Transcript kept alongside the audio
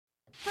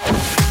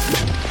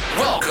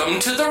Welcome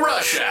to the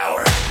Rush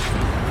Hour.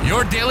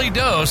 Your daily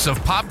dose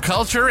of pop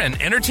culture and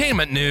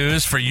entertainment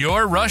news for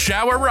your rush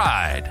hour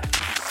ride.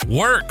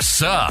 Work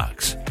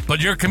sucks,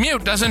 but your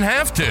commute doesn't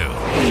have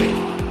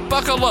to.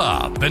 Buckle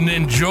up and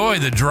enjoy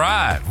the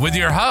drive with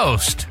your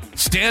host,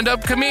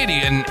 stand-up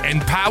comedian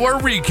and power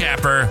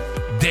recapper,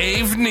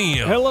 Dave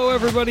Neal. Hello,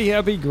 everybody.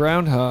 Happy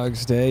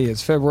Groundhog's Day.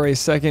 It's February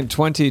 2nd,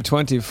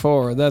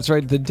 2024. That's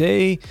right, the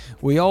day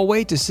we all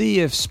wait to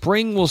see if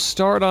spring will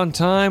start on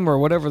time or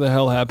whatever the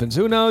hell happens.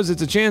 Who knows?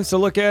 It's a chance to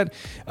look at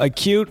a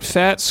cute,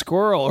 fat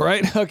squirrel,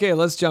 right? Okay,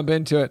 let's jump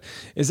into it.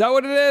 Is that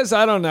what it is?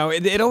 I don't know.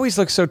 It always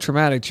looks so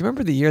traumatic. Do you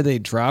remember the year they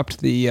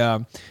dropped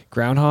the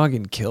groundhog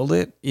and killed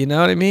it? You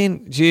know what I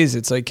mean? Jeez,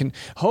 it's like,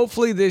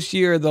 hopefully this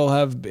year they'll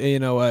have, I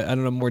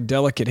don't know, more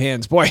delicate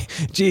hands. Boy,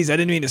 geez, I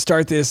didn't mean to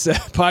start this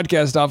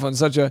podcast off on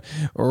such a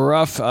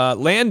rough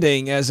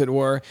landing, as it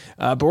were,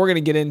 but we're going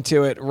to get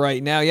into it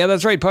right now. Yeah,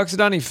 that's right.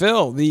 Puxadani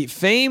Phil, the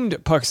famed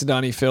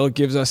Puxadani Phil,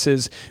 gives us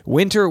his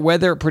winter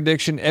weather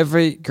prediction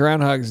every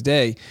Groundhog's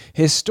Day.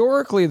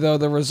 Historically, though,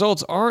 the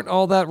results aren't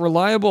all that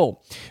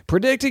reliable.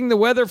 Predicting the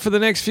weather for the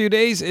next few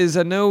days is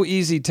a no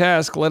easy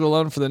task, let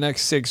alone for the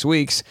next 6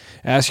 weeks.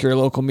 Ask your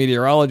local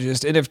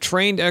meteorologist. And if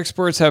trained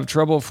experts have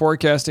trouble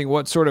forecasting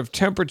what sort of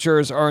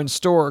temperatures are in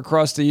store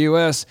across the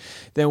U.S.,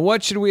 then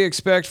what should we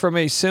expect from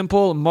a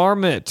simple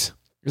marmot?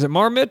 Is it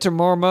marmot or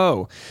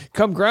marmot?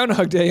 Come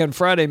Groundhog Day on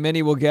Friday,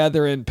 many will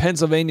gather in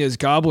Pennsylvania's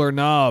Gobbler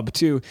Knob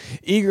to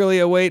eagerly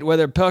await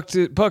whether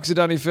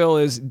Puxadani Phil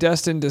is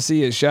destined to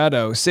see his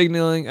shadow,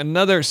 signaling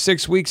another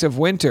 6 weeks of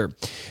winter.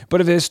 But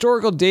if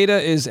historical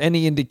data is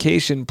any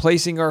indication,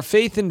 placing our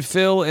faith in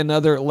Phil and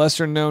other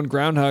lesser-known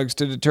groundhogs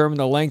to determine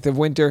the length of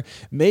winter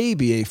may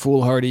be a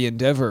foolhardy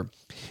endeavor.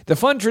 The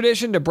fun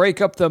tradition to break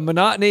up the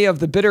monotony of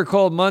the bitter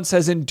cold months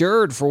has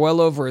endured for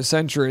well over a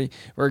century,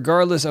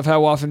 regardless of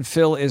how often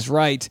Phil is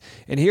right.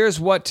 And here's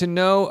what to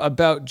know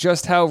about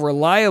just how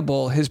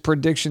reliable his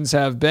predictions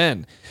have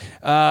been.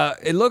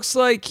 It looks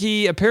like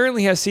he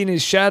apparently has seen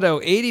his shadow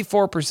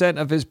 84%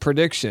 of his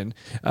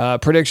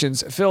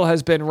predictions. Phil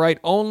has been right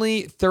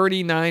only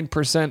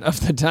 39%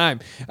 of the time.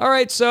 All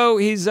right, so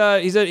he's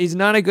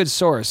not a good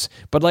source,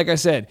 but like I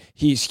said,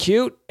 he's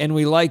cute and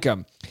we like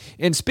him.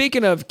 And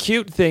speaking of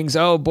cute things,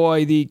 oh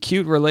boy, the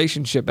cute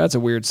relationship, that's a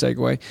weird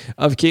segue,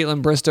 of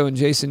Kaitlyn, Bristowe, and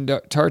Jason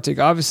Tartick,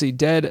 obviously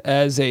dead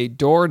as a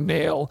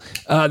doornail.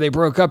 They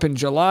broke up in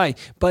July,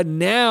 but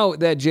now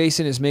that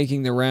Jason is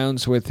making the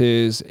rounds with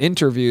his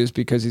interviews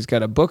because he's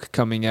got a book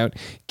coming out,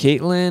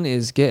 Kaitlyn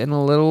is getting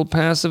a little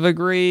passive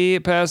agree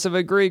on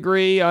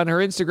her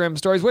Instagram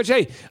stories, which,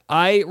 hey,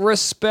 I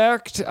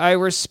respect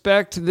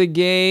the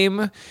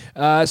game.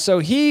 So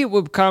he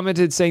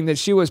commented saying that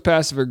she was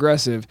passive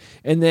aggressive,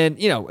 and then,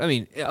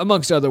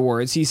 amongst other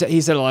words, he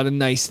said a lot of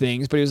nice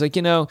things, but he was like,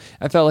 I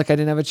felt like I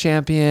didn't have a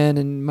champion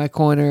in my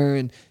corner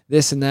and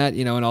this and that,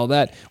 and all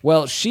that.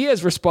 Well, she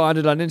has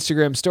responded on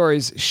Instagram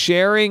stories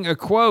sharing a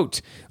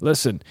quote.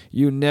 Listen,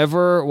 you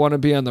never want to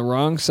be on the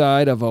wrong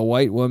side of a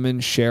white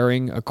woman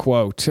sharing a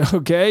quote,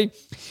 okay?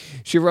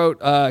 She wrote,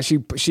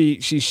 she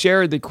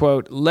shared the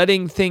quote,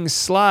 "Letting things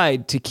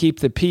slide to keep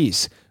the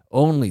peace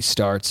only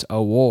starts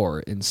a war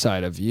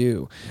inside of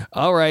you."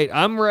 All right,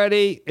 I'm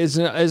ready. Is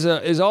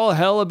all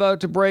hell about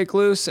to break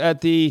loose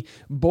at the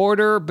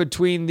border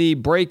between the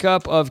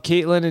breakup of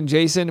Kaitlyn and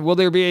Jason? Will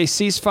there be a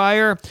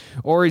ceasefire?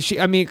 Or is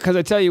she, because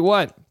I tell you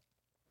what,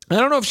 I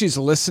don't know if she's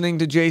listening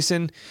to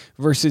Jason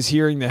versus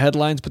hearing the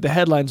headlines, but the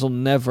headlines will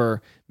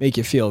never make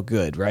you feel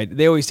good, right?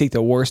 They always take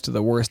the worst of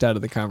the worst out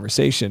of the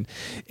conversation.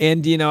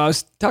 And, I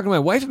was talking to my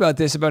wife about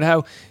this, about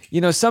how,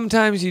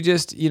 sometimes you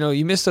just,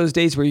 you miss those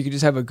days where you could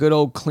just have a good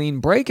old clean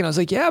break. And I was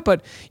like, yeah,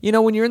 but,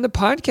 when you're in the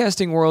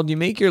podcasting world, you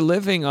make your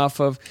living off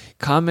of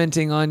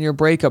commenting on your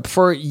breakup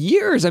for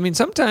years.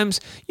 Sometimes,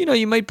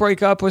 you might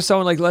break up with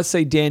someone like, let's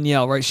say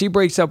Danielle, right? She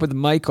breaks up with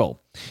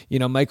Michael.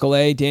 Michael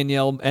A,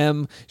 Danielle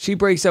M, she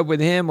breaks up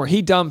with him or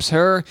he dumps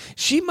her.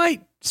 She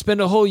might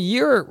spend a whole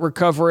year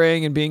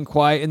recovering and being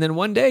quiet, and then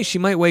one day she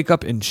might wake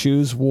up and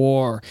choose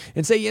war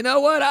and say, you know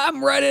what,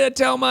 I'm ready to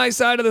tell my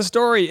side of the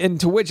story. And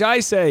to which I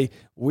say,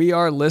 we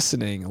are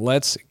listening.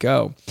 Let's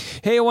go.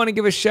 Hey, I want to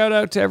give a shout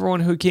out to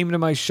everyone who came to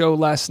my show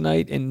last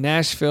night in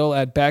Nashville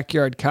at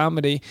Backyard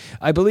Comedy.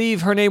 I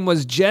believe her name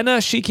was Jenna.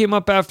 She came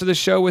up after the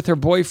show with her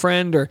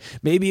boyfriend, or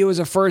maybe it was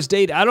a first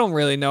date. I don't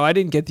really know. I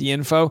didn't get the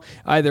info.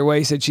 Either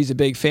way, said she's a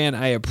big fan.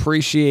 I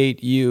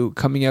appreciate you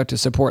coming out to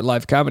support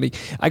live comedy.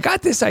 I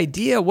got this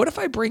idea. What if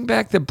I bring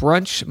back the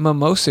brunch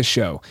mimosa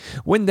show?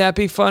 Wouldn't that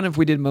be fun if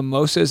we did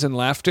mimosas and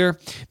laughter?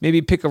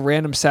 Maybe pick a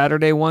random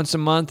Saturday once a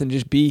month and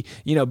just be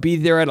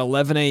there at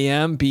 11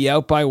 a.m., be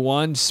out by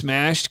 1,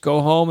 smashed,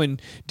 go home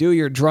and do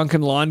your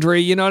drunken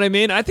laundry. You know what I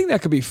mean? I think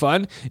that could be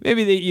fun.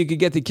 Maybe you could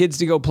get the kids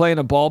to go play in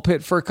a ball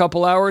pit for a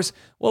couple hours.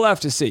 We'll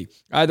have to see.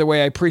 Either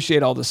way, I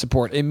appreciate all the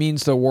support. It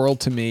means the world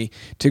to me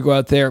to go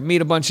out there,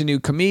 meet a bunch of new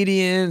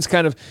comedians,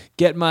 kind of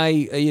get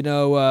my,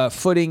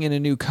 footing in a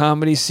new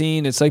comedy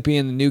scene. It's like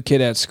being the new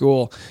kid at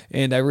school,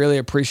 and I really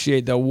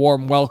appreciate the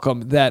warm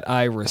welcome that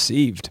I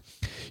received.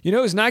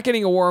 Who's not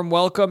getting a warm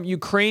welcome?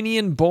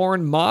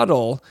 Ukrainian-born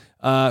model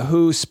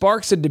who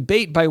sparks a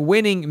debate by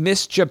winning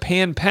Miss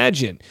Japan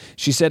pageant.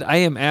 She said, "I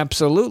am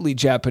absolutely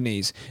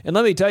Japanese." And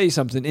let me tell you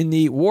something. In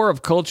the war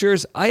of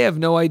cultures, I have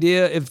no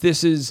idea if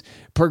this is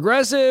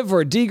progressive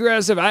or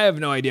degressive. I have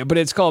no idea, but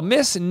it's called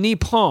Miss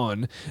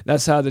Nippon.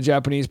 That's how the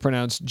Japanese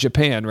pronounce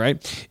Japan,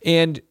 right?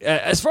 And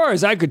as far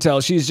as I could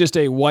tell, she's just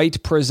a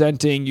white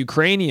presenting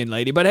Ukrainian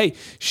lady. But hey,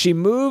 she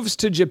moves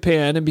to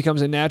Japan and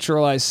becomes a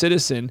naturalized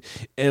citizen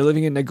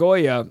living in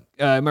Nagoya.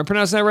 Am I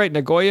pronouncing that right?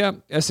 Nagoya?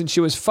 Since she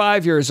was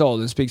 5 years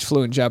old and speaks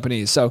fluent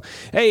Japanese. So,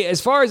 hey, as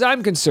far as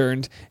I'm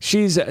concerned,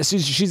 she's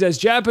as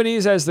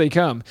Japanese as they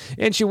come.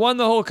 And she won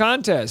the whole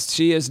contest.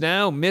 She is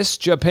now Miss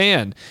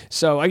Japan.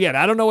 So, again,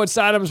 I don't know what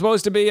side I'm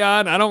supposed to be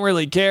on. I don't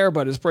really care,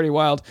 but it's pretty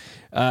wild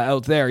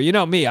out there. You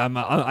know me.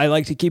 I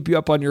like to keep you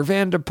up on your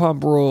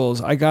Vanderpump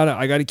Rules. I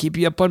gotta keep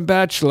you up on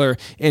Bachelor.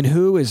 And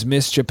who is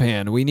Miss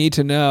Japan? We need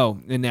to know.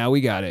 And now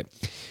we got it.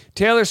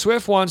 Taylor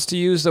Swift wants to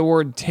use the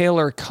word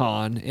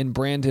TaylorCon and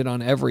brand it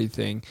on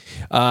everything.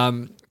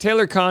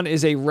 TaylorCon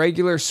is a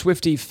regular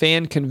Swiftie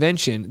fan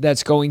convention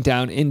that's going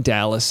down in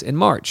Dallas in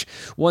March,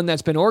 one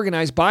that's been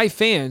organized by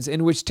fans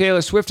in which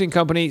Taylor Swift and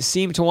company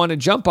seem to want to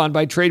jump on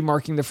by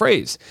trademarking the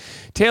phrase.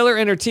 Taylor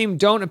and her team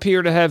don't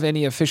appear to have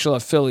any official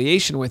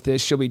affiliation with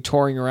this. She'll be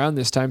touring around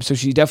this time, so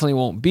she definitely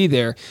won't be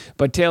there,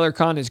 but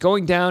TaylorCon is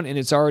going down and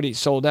it's already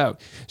sold out.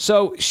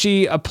 So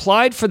she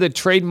applied for the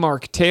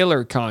trademark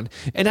TaylorCon,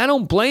 and I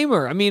don't blame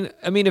her. I mean,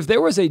 if there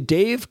was a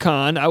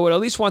DaveCon, I would at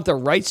least want the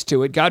rights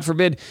to it. God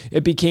forbid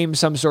it became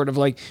some sort of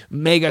like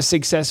mega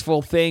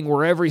successful thing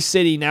where every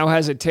city now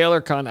has a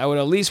TaylorCon. I would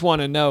at least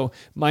want to know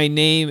my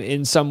name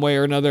in some way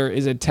or another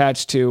is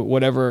attached to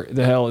whatever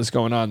the hell is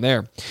going on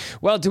there.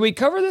 Well, did we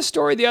cover this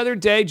story the other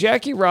day?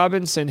 Jackie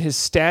Robinson, his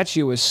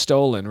statue was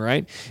stolen,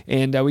 right?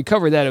 And we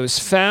covered that. It was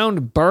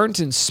found, burnt,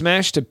 and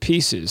smashed to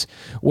pieces.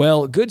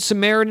 Well, Good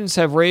Samaritans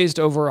have raised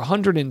over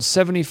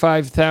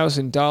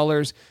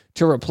 $175,000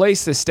 to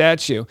replace the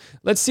statue.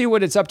 Let's see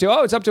what it's up to.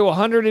 Oh, it's up to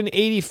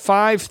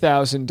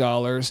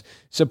 $185,000.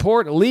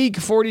 Support League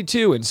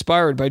 42,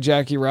 inspired by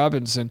Jackie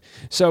Robinson.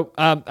 So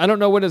I don't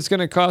know what it's going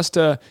to cost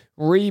to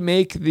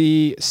remake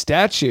the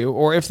statue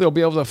or if they'll be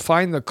able to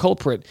find the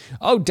culprit.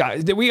 Oh,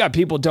 we got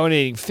people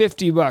donating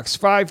 $50,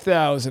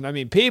 $5,000. I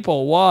mean,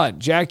 people want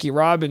Jackie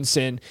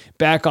Robinson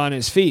back on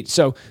his feet.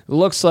 So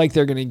looks like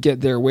they're going to get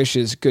their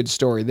wishes. Good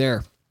story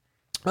there.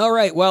 All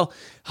right, well,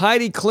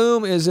 Heidi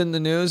Klum is in the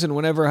news, and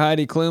whenever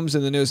Heidi Klum's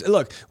in the news,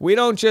 look, we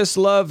don't just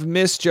love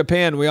Miss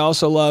Japan, we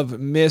also love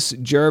Miss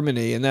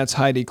Germany, and that's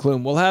Heidi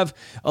Klum. We'll have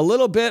a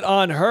little bit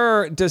on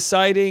her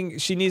deciding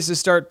she needs to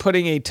start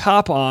putting a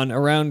top on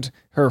around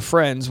her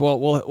friends. Well,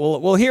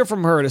 we'll hear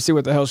from her to see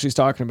what the hell she's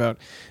talking about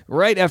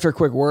right after a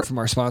quick word from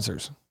our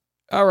sponsors.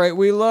 All right,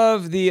 we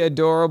love the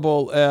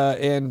adorable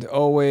and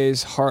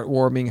always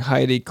heartwarming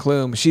Heidi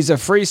Klum. She's a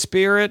free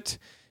spirit.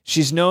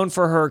 She's known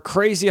for her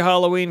crazy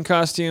Halloween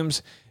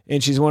costumes,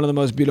 and she's one of the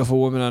most beautiful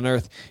women on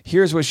earth.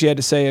 Here's what she had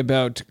to say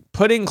about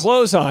putting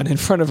clothes on in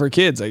front of her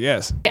kids, I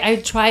guess. I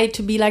try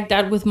to be like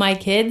that with my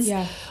kids.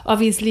 Yeah.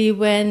 Obviously,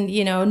 when,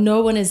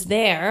 no one is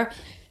there,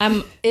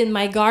 I'm in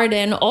my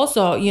garden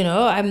also,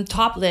 I'm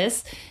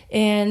topless.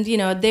 And,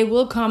 they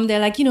will come. They're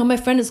like, my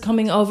friend is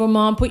coming over,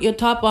 Mom, put your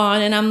top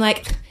on. And I'm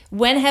like,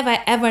 when have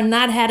I ever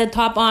not had a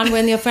top on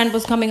when your friend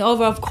was coming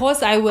over? Of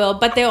course I will.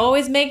 But they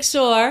always make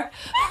sure...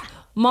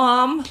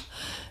 Mom,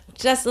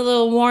 just a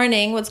little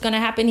warning, what's going to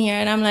happen here?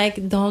 And I'm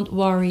like, don't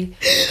worry.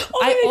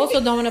 I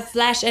also don't want to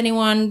flash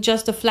anyone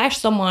just to flash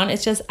someone.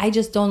 It's just, I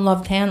just don't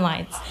love tan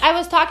lights. I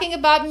was talking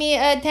about me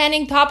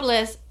tanning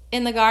topless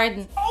in the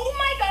garden. Oh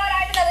my God,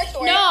 I have another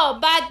story. No,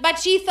 but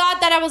she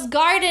thought that I was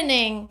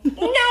gardening. No,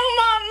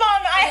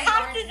 Mom, I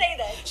have to say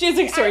this. She has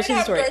a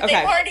story,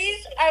 Okay.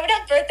 I would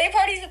have birthday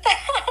parties at the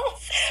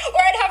house, or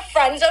I'd have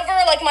friends over,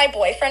 like my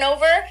boyfriend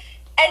over.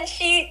 And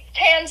she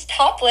tans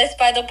topless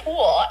by the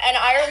pool. And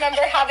I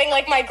remember having,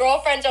 my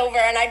girlfriends over,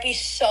 and I'd be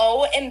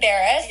so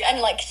embarrassed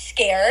and,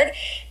 scared.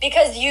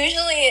 Because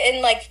usually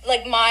in,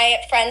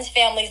 my friends'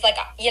 families,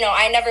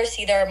 I never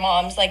see their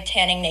moms,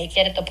 tanning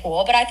naked at the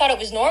pool. But I thought it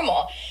was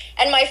normal.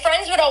 And my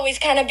friends would always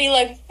kind of be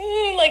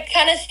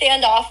kind of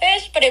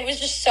standoffish. But it was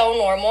just so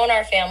normal in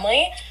our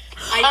family.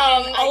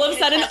 All of a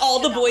sudden,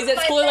 all the boys at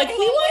school are like, we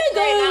want to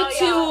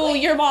go to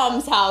your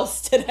mom's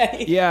house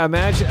today. Yeah,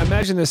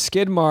 imagine the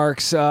skid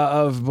marks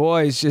of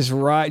boys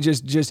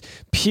just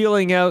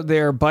peeling out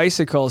their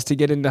bicycles to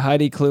get into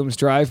Heidi Klum's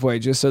driveway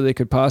just so they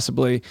could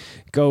possibly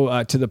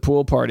go to the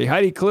pool party.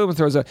 Heidi Klum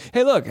throws a,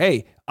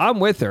 hey, I'm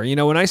with her.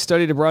 When I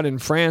studied abroad in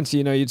France,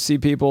 you'd see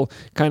people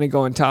kind of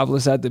going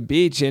topless at the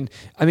beach. And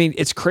I mean,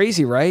 it's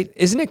crazy, right?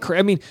 Isn't it crazy?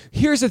 I mean,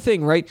 here's the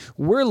thing, right?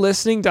 We're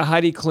listening to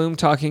Heidi Klum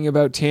talking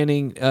about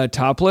tanning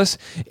topless.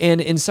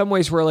 And in some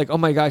ways we're like, oh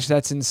my gosh,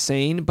 that's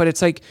insane. But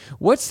it's like,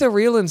 what's the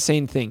real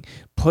insane thing?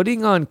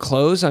 putting on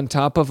clothes on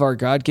top of our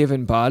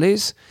God-given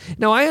bodies.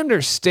 Now, I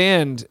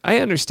understand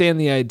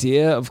the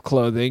idea of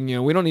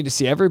clothing. We don't need to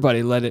see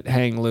everybody let it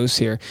hang loose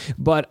here.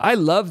 But I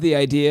love the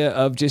idea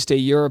of just a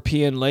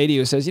European lady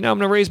who says, I'm going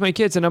to raise my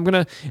kids and I'm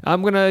going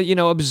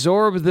to,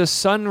 absorb the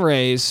sun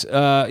rays,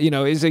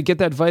 get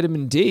that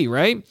vitamin D,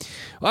 right?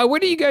 Where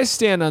do you guys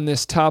stand on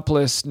this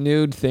topless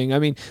nude thing? I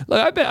mean,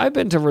 look, I've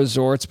been to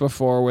resorts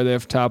before where they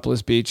have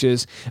topless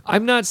beaches.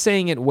 I'm not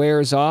saying it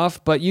wears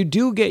off, but you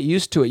do get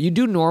used to it. You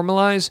do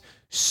normalize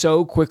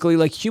so quickly.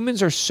 Like,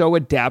 humans are so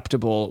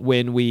adaptable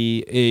when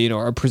we,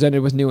 are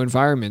presented with new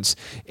environments.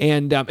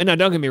 And now,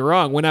 don't get me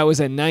wrong, when I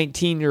was a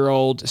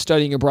 19-year-old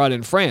studying abroad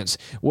in France,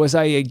 was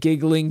I a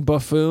giggling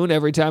buffoon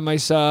every time I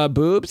saw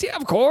boobs? Yeah,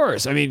 of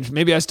course. I mean,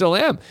 maybe I still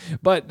am.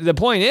 But the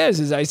point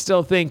is I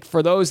still think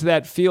for those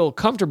that feel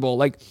comfortable,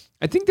 like,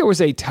 I think there was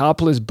a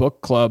topless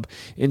book club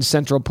in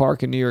Central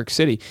Park in New York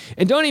City.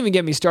 And don't even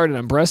get me started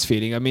on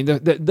breastfeeding. I mean,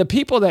 the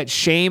people that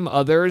shame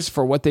others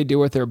for what they do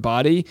with their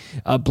body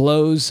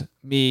blows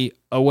me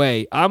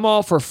away. I'm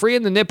all for free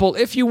in the nipple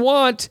if you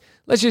want.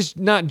 Let's just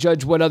not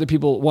judge what other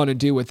people want to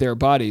do with their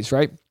bodies,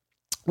 right?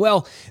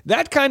 Well,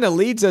 that kind of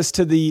leads us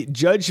to the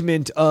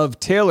judgment of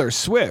Taylor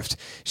Swift.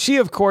 She,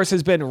 of course,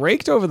 has been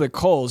raked over the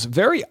coals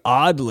very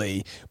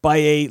oddly by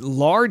a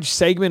large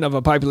segment of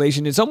a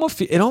population. It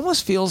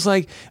almost feels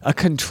like a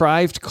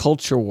contrived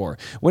culture war.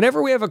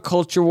 Whenever we have a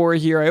culture war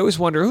here, I always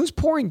wonder who's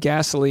pouring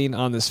gasoline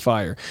on this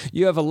fire.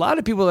 You have a lot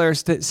of people that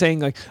are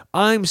saying, like,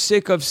 I'm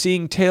sick of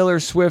seeing Taylor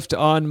Swift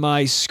on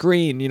my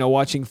screen,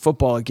 watching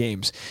football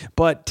games.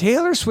 But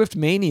Taylor Swift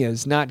mania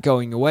is not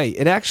going away.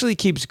 It actually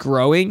keeps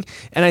growing,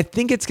 and I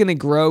think it's going to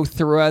grow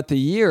throughout the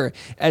year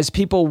as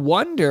people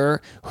wonder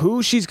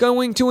who she's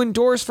going to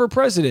endorse for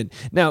president.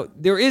 Now,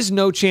 there is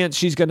no chance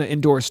she's going to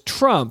endorse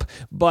Trump,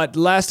 but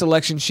last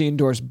election she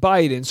endorsed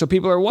Biden. So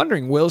people are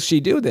wondering, will she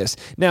do this?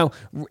 Now,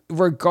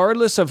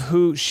 regardless of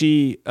who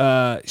she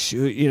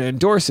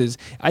endorses,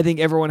 I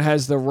think everyone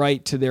has the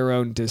right to their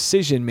own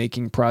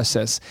decision-making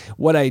process.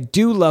 What I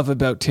do love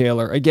about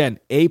Taylor, again,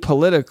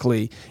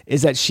 apolitically,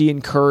 is that she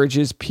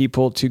encourages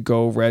people to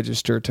go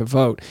register to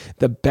vote.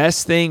 The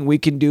best thing we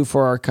can do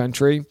for our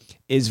country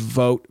is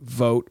vote,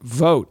 vote,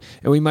 vote.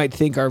 And we might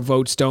think our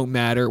votes don't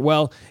matter.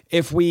 Well,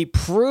 if we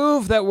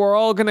prove that we're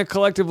all going to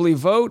collectively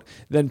vote,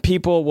 then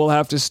people will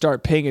have to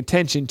start paying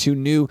attention to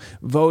new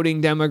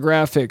voting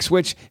demographics,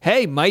 which,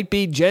 hey, might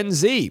be Gen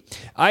Z.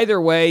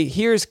 Either way,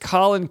 here's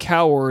Colin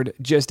Cowherd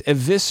just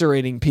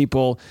eviscerating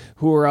people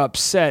who are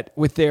upset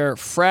with their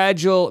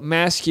fragile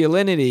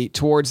masculinity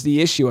towards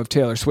the issue of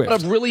Taylor Swift. A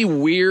lot of really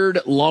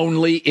weird,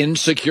 lonely,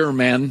 insecure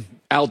men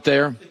out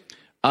there.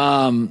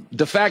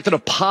 The fact that a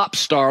pop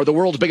star, the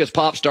world's biggest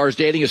pop star, is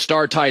dating a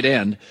star tight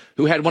end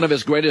who had one of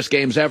his greatest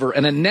games ever,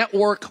 and a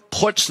network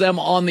puts them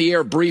on the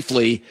air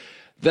briefly,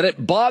 that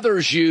it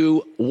bothers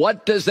you.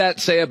 What does that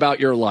say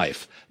about your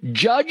life?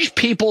 Judge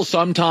people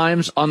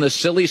sometimes on the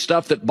silly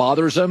stuff that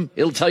bothers them.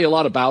 It'll tell you a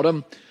lot about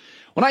them.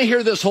 When I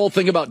hear this whole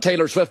thing about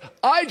Taylor Swift,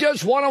 I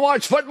just want to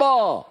watch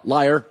football.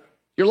 Liar.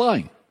 You're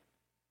lying.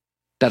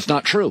 That's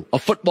not true. A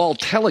football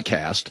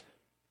telecast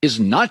is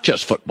not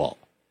just football.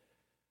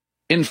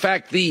 In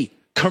fact, the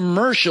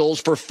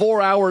commercials for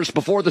 4 hours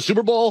before the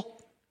Super Bowl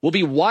will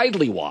be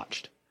widely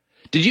watched.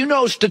 Did you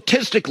know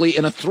statistically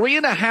in a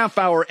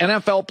 3.5-hour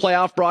NFL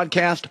playoff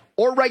broadcast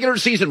or regular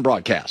season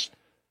broadcast,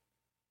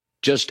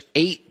 just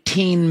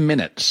 18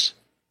 minutes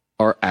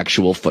are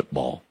actual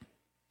football?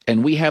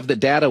 And we have the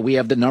data, we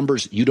have the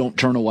numbers. You don't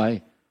turn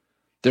away.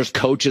 There's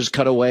coaches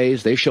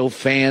cutaways. They show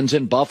fans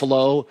in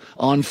Buffalo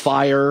on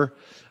fire,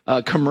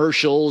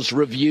 commercials,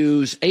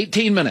 reviews,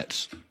 18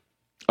 minutes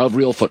of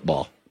real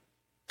football.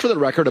 For the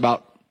record,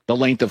 about the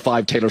length of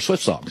 5 Taylor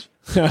Swift songs.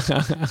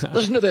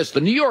 Listen to this. The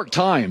New York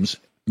Times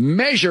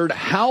measured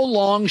how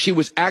long she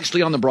was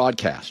actually on the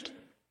broadcast.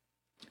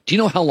 Do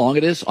you know how long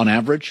it is on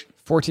average?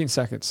 14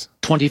 seconds.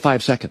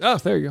 25 seconds. Oh,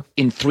 there you go.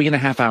 In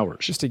 3.5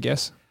 hours. Just a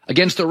guess.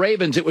 Against the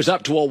Ravens, it was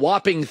up to a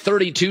whopping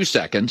 32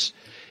 seconds.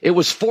 It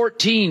was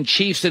 14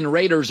 Chiefs and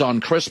Raiders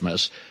on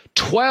Christmas,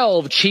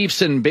 12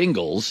 Chiefs and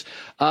Bengals,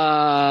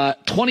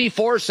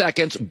 24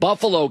 seconds,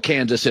 Buffalo,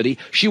 Kansas City.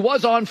 She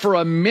was on for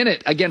a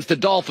minute against the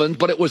Dolphins,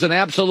 but it was an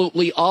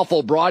absolutely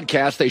awful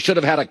broadcast. They should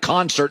have had a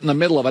concert in the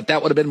middle of it.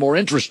 That would have been more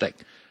interesting.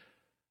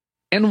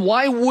 And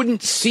why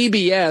wouldn't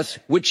CBS,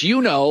 which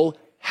you know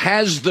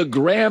has the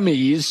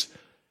Grammys,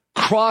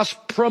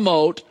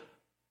 cross-promote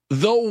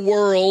the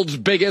world's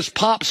biggest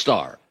pop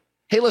star?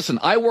 Hey, listen,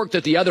 I worked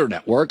at the other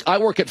network. I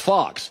work at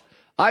Fox.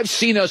 I've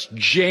seen us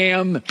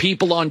jam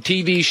people on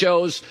TV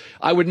shows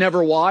I would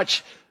never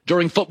watch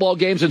during football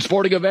games and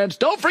sporting events.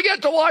 Don't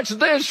forget to watch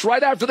this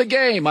right after the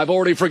game. I've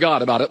already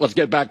forgot about it. Let's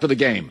get back to the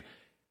game.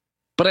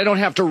 But I don't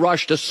have to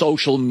rush to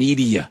social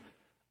media.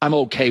 I'm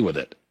okay with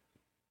it.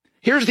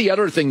 Here's the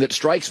other thing that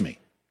strikes me.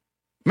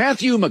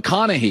 Matthew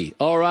McConaughey.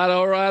 All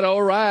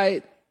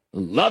right.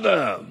 Love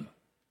him.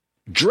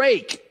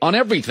 Drake on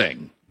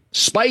everything.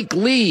 Spike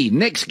Lee,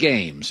 Knicks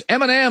games.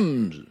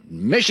 Eminem,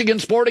 Michigan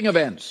sporting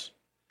events.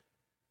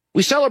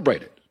 We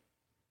celebrate it.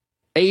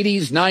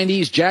 80s,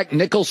 90s Jack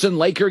Nicholson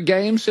Laker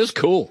games is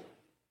cool.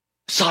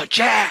 Saw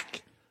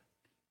Jack.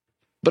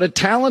 But a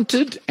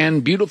talented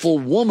and beautiful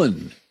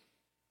woman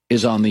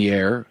is on the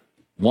air,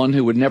 one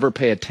who would never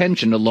pay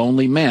attention to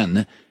lonely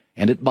men,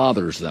 and it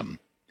bothers them.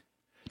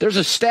 There's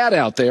a stat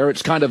out there,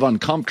 it's kind of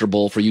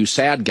uncomfortable for you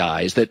sad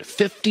guys, that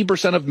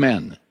 50% of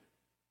men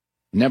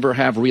never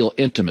have real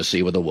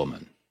intimacy with a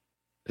woman.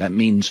 That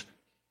means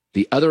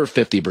the other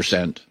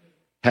 50%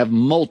 have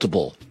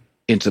multiple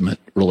intimate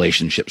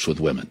relationships with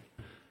women.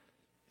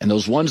 And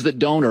those ones that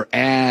don't are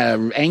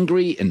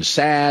angry and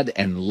sad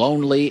and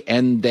lonely,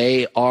 and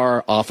they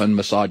are often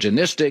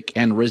misogynistic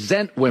and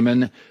resent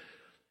women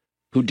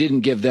who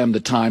didn't give them the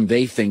time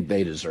they think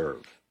they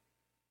deserve.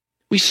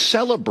 We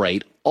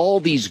celebrate all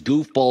these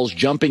goofballs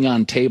jumping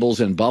on tables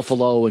in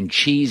Buffalo and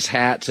cheese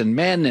hats and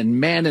men and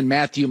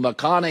Matthew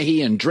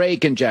McConaughey and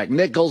Drake and Jack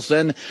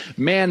Nicholson,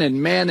 men and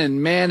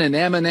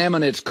Eminem,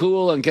 and it's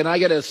cool, and can I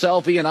get a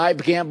selfie, and I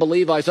can't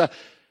believe I saw...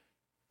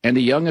 And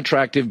a young,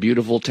 attractive,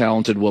 beautiful,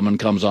 talented woman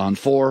comes on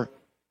for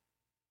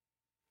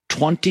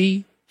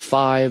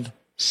 25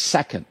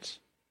 seconds.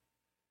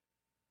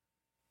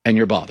 And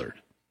you're bothered.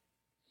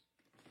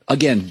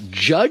 Again,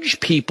 judge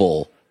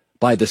people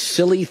by the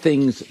silly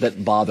things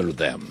that bother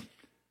them.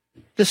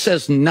 This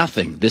says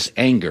nothing, this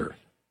anger.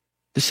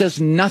 This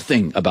says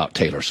nothing about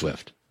Taylor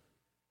Swift.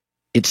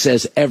 It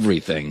says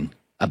everything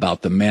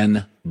about the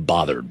men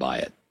bothered by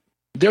it.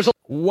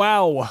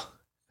 Wow.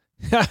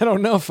 I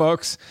don't know,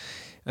 folks.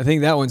 I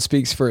think that one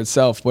speaks for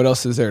itself. What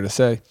else is there to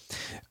say?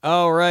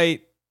 All right.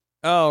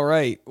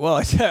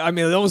 Well, I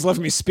mean, it almost left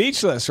me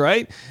speechless,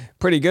 right?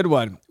 Pretty good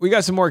one. We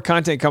got some more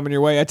content coming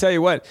your way. I tell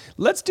you what,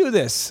 let's do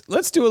this.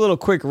 Let's do a little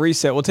quick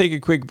reset. We'll take a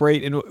quick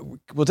break, and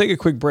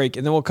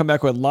then we'll come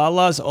back with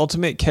Lala's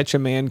Ultimate Catch a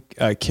Man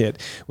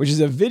Kit, which is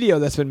a video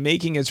that's been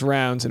making its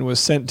rounds and was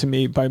sent to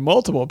me by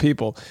multiple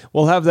people.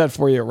 We'll have that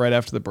for you right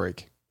after the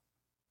break.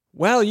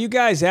 Well, you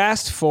guys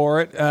asked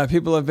for it.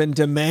 People have been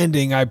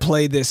demanding I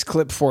play this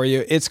clip for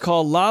you. It's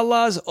called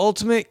Lala's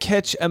Ultimate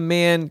Catch a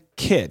Man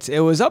Kit. It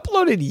was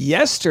uploaded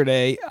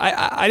yesterday.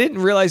 I didn't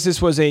realize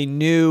this was a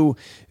new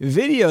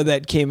video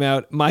that came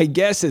out. My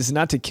guess is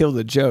not to kill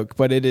the joke,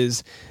 but it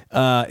is.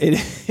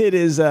 It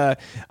is.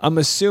 I'm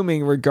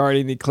assuming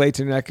regarding the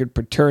Clayton Eckert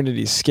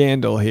paternity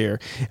scandal here.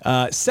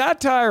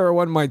 Satire,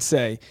 one might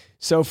say.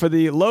 So for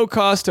the low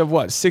cost of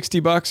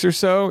 $60 or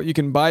so, you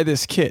can buy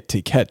this kit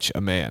to catch a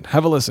man.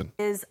 Have a listen.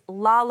 Is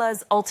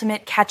Lala's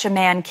Ultimate Catch a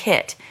Man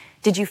Kit.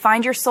 Did you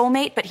find your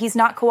soulmate, but he's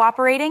not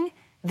cooperating?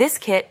 This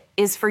kit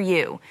is for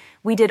you.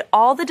 We did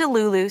all the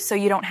Delulu so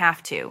you don't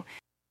have to.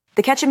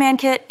 The Catch a Man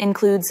Kit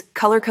includes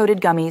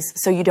color-coded gummies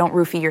so you don't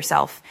roofie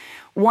yourself.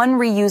 1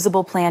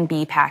 reusable Plan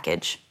B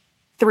package.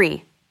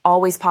 3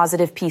 always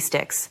positive pee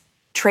sticks.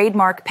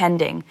 Trademark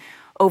pending.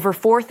 Over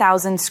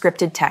 4,000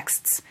 scripted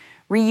texts.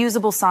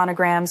 Reusable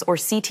sonograms or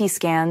CT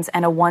scans,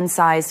 and a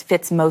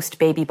one-size-fits-most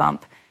baby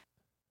bump.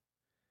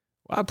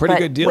 Wow, pretty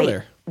good deal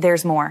there.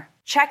 There's more.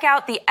 Check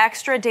out the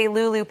Extra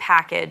Delulu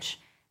package.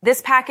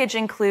 This package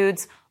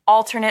includes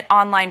alternate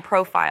online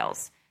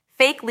profiles,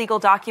 fake legal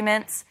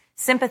documents,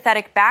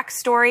 sympathetic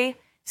backstory,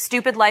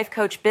 stupid life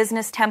coach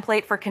business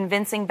template for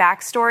convincing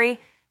backstory,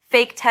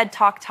 fake TED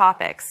Talk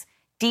topics,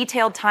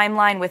 detailed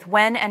timeline with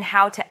when and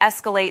how to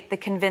escalate the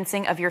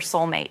convincing of your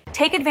soulmate.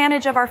 Take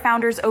advantage of our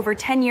founders' over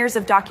 10 years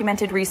of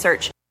documented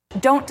research.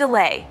 Don't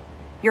delay.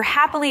 Your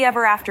happily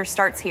ever after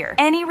starts here.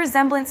 Any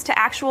resemblance to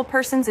actual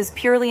persons is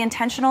purely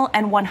intentional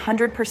and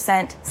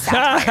 100%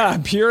 satire.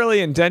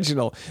 Purely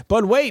intentional.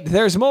 But wait,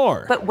 there's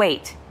more.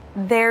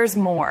 There's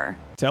more.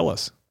 Tell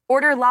us.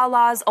 Order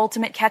Lala's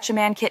Ultimate Catch a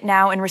Man Kit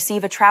now and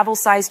receive a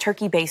travel-sized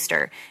turkey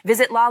baster.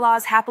 Visit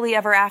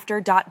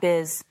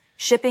lalashappilyeverafter.biz.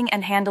 Shipping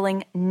and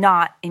handling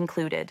not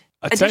included.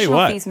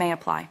 Additional fees may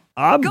apply.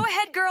 Go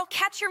ahead, girl.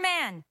 Catch your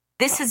man.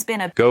 This has been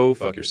a... Go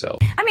fuck yourself.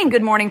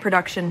 Good morning,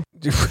 production.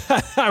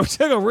 I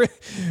took a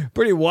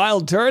pretty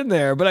wild turn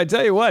there, but I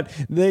tell you what,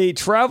 the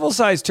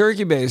travel-size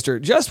turkey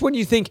baster, just when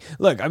you think,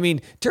 look,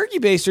 turkey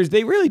basters,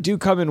 they really do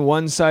come in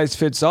one size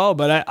fits all,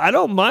 but I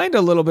don't mind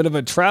a little bit of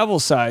a travel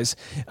size.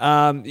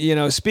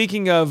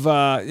 Speaking of,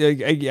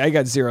 I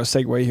got zero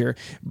segue here,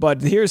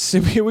 but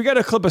we got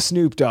a clip of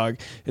Snoop Dogg.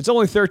 It's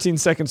only 13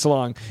 seconds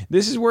long.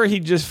 This is where he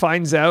just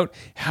finds out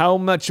how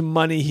much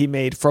money he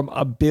made from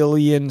 1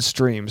 billion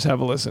streams. Have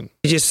a listen.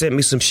 He just sent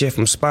me some shit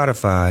from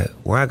Spotify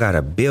where I got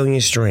 1 billion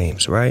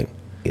streams, right?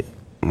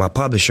 My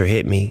publisher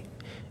hit me.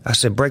 I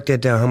said, break that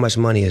down. How much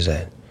money is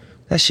that?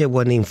 That shit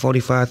wasn't even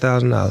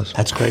 $45,000.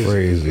 That's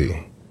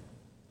crazy.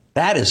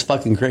 That is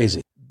fucking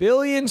crazy. 1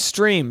 billion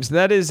streams.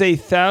 That is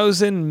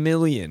 1,000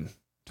 million.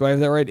 Do I have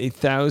that right?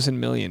 1,000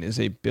 million is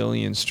 1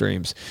 billion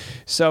streams.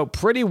 So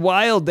pretty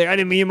wild there. I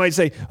mean, you might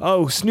say,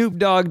 oh, Snoop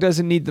Dogg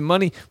doesn't need the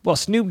money. Well,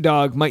 Snoop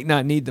Dogg might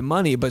not need the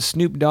money, but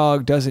Snoop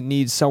Dogg doesn't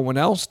need someone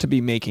else to be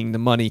making the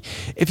money.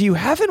 If you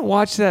haven't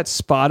watched that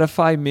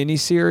Spotify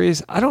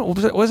miniseries,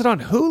 was it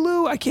on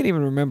Hulu? I can't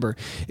even remember.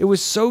 It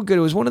was so good.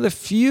 It was one of the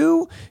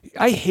few.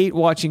 I hate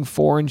watching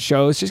foreign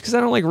shows just because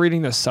I don't like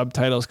reading the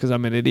subtitles because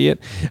I'm an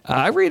idiot.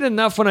 I read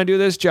enough when I do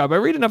this job. I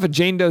read enough of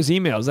Jane Doe's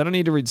emails. I don't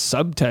need to read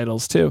subtitles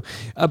too.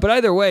 But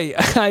either way,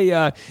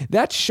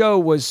 that show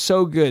was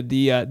so good.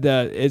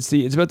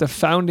 It's about the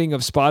founding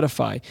of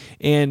Spotify,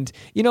 and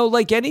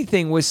like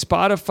anything with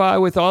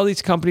Spotify, with all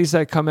these companies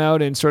that come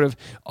out and sort of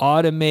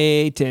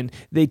automate and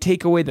they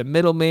take away the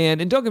middleman.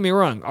 And don't get me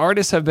wrong,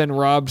 artists have been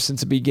robbed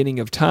since the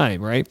beginning of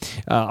time, right?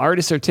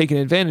 Artists are taken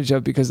advantage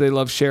of because they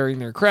love sharing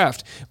their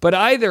craft. But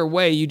either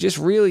way, you just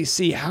really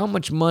see how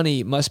much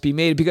money must be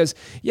made because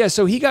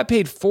so he got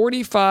paid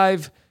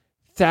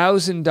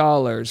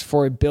 $45,000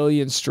 for 1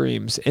 billion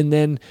streams. And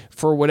then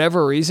for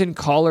whatever reason,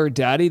 Call Her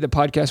Daddy, the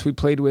podcast we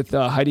played with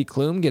Heidi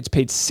Klum, gets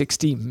paid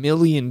 $60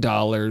 million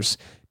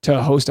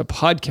to host a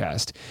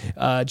podcast.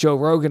 Joe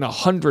Rogan,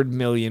 $100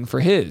 million for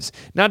his.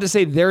 Not to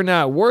say they're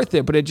not worth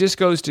it, but it just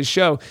goes to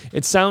show,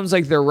 it sounds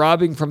like they're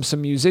robbing from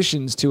some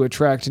musicians to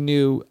attract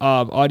new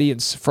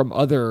audience from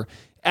other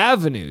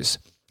avenues.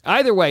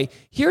 Either way,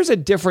 here's a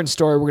different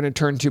story we're going to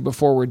turn to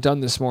before we're done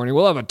this morning.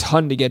 We'll have a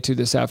ton to get to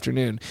this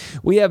afternoon.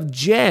 We have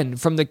Jen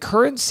from the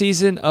current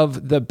season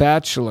of The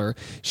Bachelor.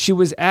 She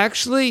was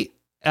actually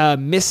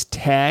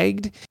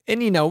mistagged,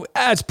 and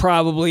that's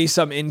probably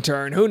some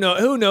intern. Who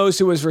knows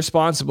who was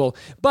responsible?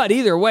 But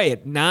either way,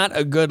 not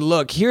a good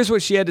look. Here's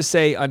what she had to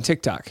say on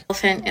TikTok.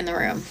 Elephant in the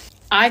room.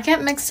 I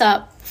get mixed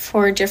up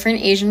for different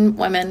Asian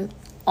women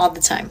all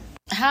the time.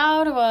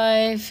 How do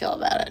I feel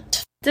about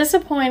it?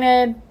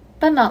 Disappointed,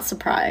 but not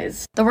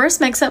surprised. The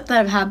worst mix-up that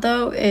I've had,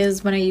 though,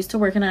 is when I used to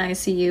work in an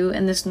ICU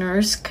and this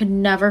nurse could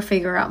never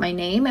figure out my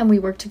name, and we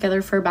worked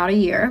together for about a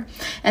year.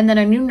 And then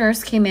a new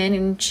nurse came in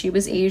and she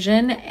was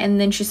Asian,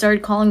 and then she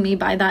started calling me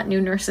by that new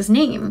nurse's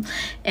name.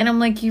 And I'm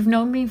like, you've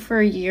known me for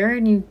a year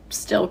and you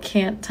still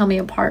can't tell me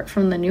apart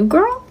from the new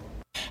girl?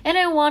 And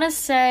I want to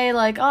say,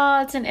 like,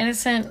 oh, it's an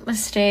innocent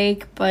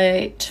mistake,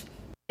 but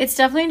it's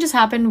definitely just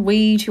happened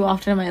way too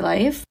often in my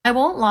life. I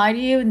won't lie to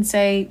you and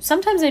say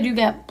sometimes I do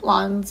get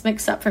blondes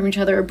mixed up from each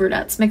other or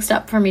brunettes mixed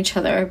up from each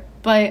other.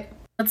 But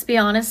let's be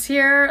honest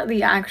here,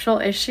 the actual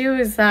issue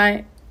is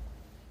that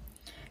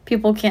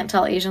people can't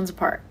tell Asians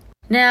apart.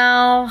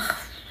 Now,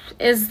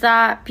 is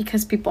that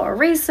because people are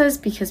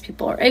racist, because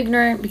people are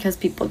ignorant, because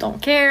people don't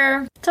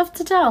care? Tough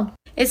to tell.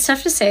 It's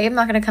tough to say. I'm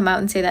not going to come out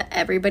and say that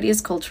everybody is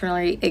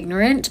culturally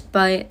ignorant,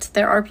 but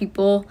there are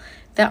people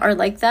that are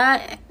like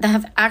that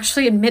have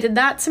actually admitted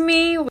that to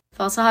me. I've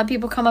also had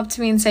people come up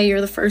to me and say, you're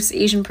the first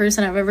Asian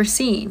person I've ever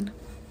seen.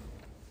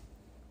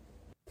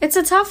 It's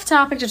a tough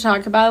topic to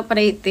talk about, but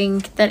I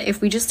think that if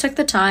we just took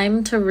the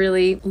time to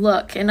really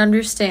look and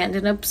understand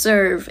and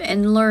observe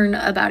and learn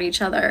about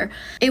each other,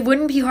 it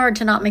wouldn't be hard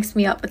to not mix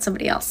me up with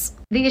somebody else.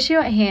 The issue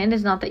at hand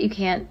is not that you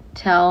can't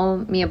tell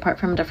me apart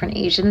from different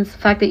Asians. It's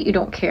the fact that you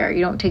don't care.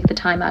 You don't take the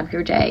time out of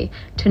your day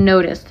to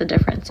notice the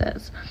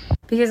differences.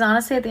 Because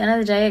honestly, at the end of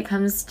the day, it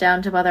comes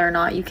down to whether or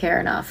not you care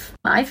enough.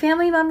 My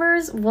family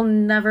members will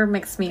never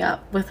mix me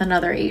up with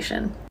another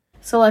Asian.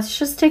 So let's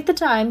just take the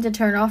time to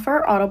turn off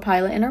our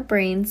autopilot in our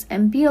brains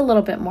and be a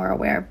little bit more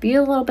aware, be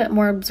a little bit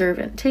more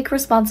observant, take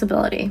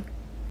responsibility.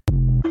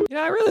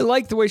 I really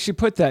like the way she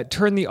put that.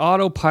 Turn the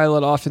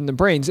autopilot off in the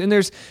brains. And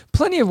there's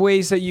plenty of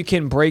ways that you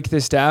can break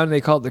this down. They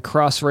call it the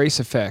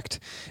cross-race effect.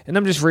 And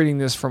I'm just reading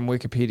this from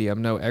Wikipedia.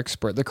 I'm no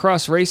expert. The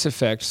cross-race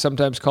effect,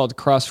 sometimes called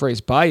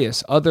cross-race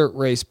bias, other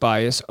race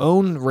bias,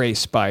 own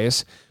race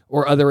bias,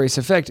 or other race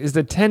effect, is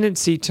the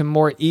tendency to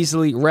more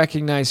easily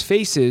recognize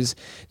faces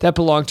that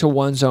belong to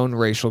one's own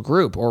racial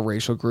group or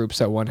racial groups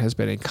that one has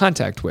been in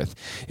contact with.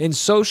 In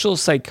social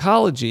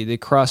psychology, the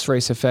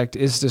cross-race effect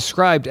is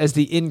described as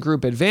the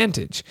in-group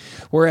advantage,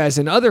 whereas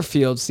in other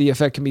fields, the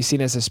effect can be seen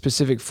as a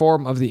specific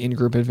form of the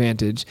in-group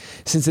advantage,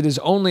 since it is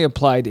only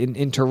applied in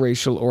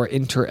interracial or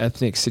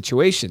interethnic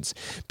situations.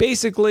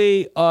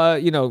 Basically,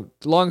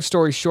 long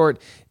story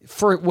short,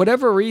 for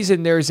whatever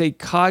reason, there's a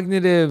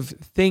cognitive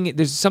thing,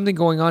 there's something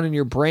going on in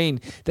your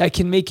brain that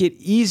can make it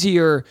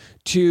easier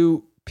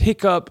to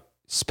pick up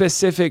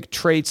specific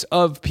traits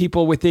of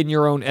people within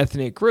your own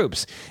ethnic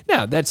groups.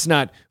 Now, that's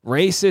not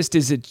racist.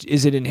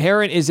 Is it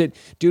inherent? Is it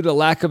due to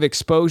lack of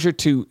exposure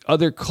to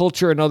other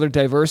culture and other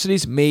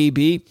diversities?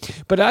 Maybe.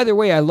 But either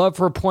way, I love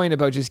her point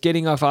about just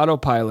getting off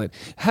autopilot.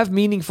 Have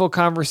meaningful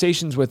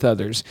conversations with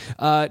others.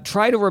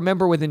 Try to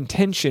remember with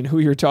intention who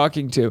you're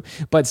talking to.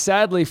 But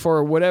sadly,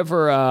 for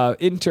whatever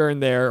intern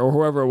there or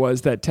whoever it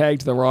was that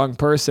tagged the wrong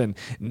person,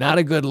 not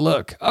a good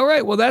look. All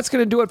right, well, that's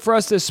going to do it for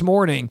us this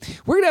morning.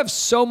 We're going to have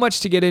so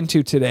much to get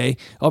into today.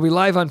 I'll be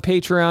live on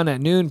Patreon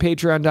at noon,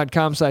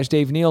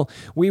 patreon.com/Dave Neal.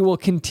 We will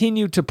continue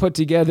continue to put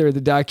together the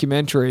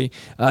documentary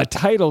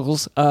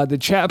titles, the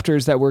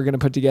chapters that we're going to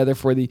put together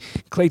for the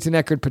Clayton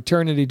Echard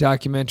paternity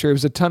documentary. It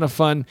was a ton of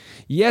fun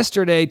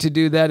yesterday to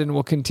do that, and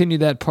we'll continue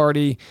that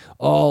party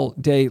all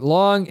day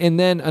long. And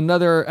then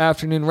another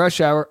afternoon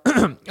rush hour.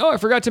 Oh, I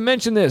forgot to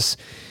mention this.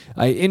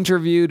 I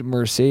interviewed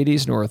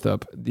Mercedes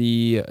Northup,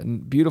 the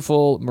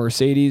beautiful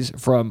Mercedes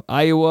from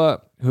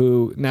Iowa,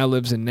 who now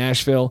lives in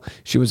Nashville.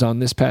 She was on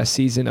this past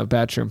season of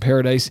Bachelor in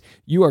Paradise.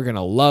 You are going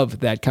to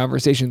love that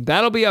conversation.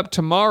 That'll be up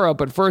tomorrow,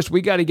 but first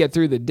we got to get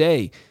through the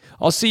day.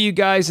 I'll see you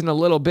guys in a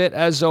little bit.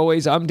 As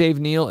always, I'm Dave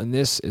Neal, and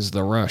this is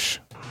The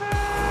Rush.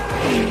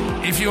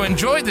 If you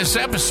enjoyed this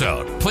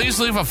episode, please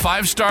leave a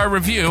 5-star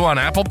review on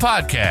Apple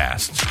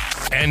Podcasts.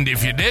 And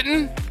if you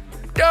didn't,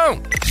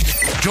 don't.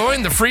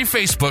 Join the free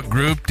Facebook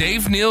group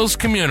Dave Neal's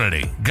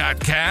Community. Got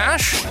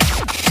cash?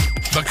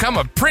 Become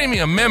a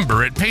premium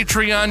member at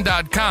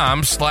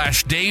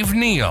patreon.com/Dave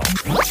Neal.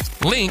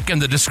 Link in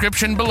the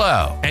description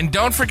below. And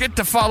don't forget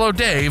to follow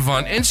Dave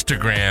on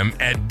Instagram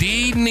at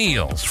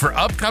DNeals for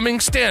upcoming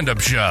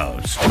stand-up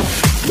shows.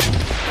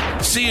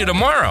 See you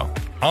tomorrow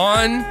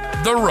on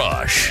The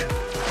Rush.